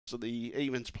So the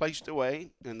evens placed away,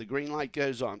 and the green light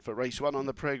goes on for race 1 on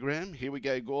the program. Here we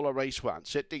go, Gawler race 1.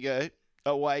 Set to go.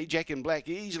 Away, Jack and Black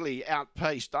easily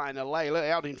outpaced Dinah Layla.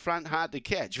 Out in front, hard to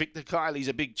catch. Victor Kiley's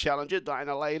a big challenger.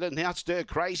 Dinah Layla now Stir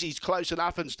Crazy's close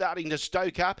enough and starting to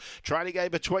stoke up. Trying to go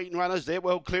between runners. They're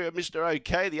well clear of Mr.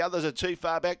 OK. The others are too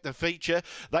far back to feature.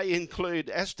 They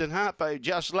include Aston Harpo,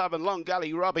 Just Love and Long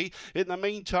Gully Robbie. In the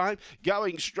meantime,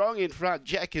 going strong in front,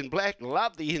 Jack and Black.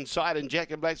 Love the inside, and Jack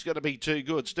and Black's going to be too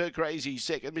good. Stir Crazy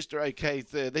second, Mr. OK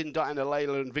third. Then Dinah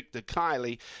Layla and Victor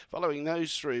Kiley. Following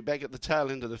those through, back at the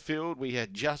tail end of the field, we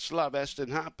had Just Love, Aston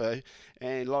Harpo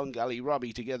and Long Gully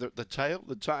Robbie together at the tail.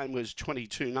 The time was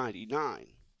 22.99.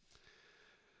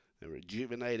 The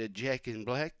rejuvenated Jack and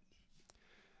Black,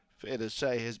 fair to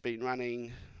say, has been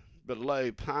running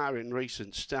below par in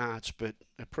recent starts, but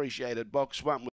appreciated box 1.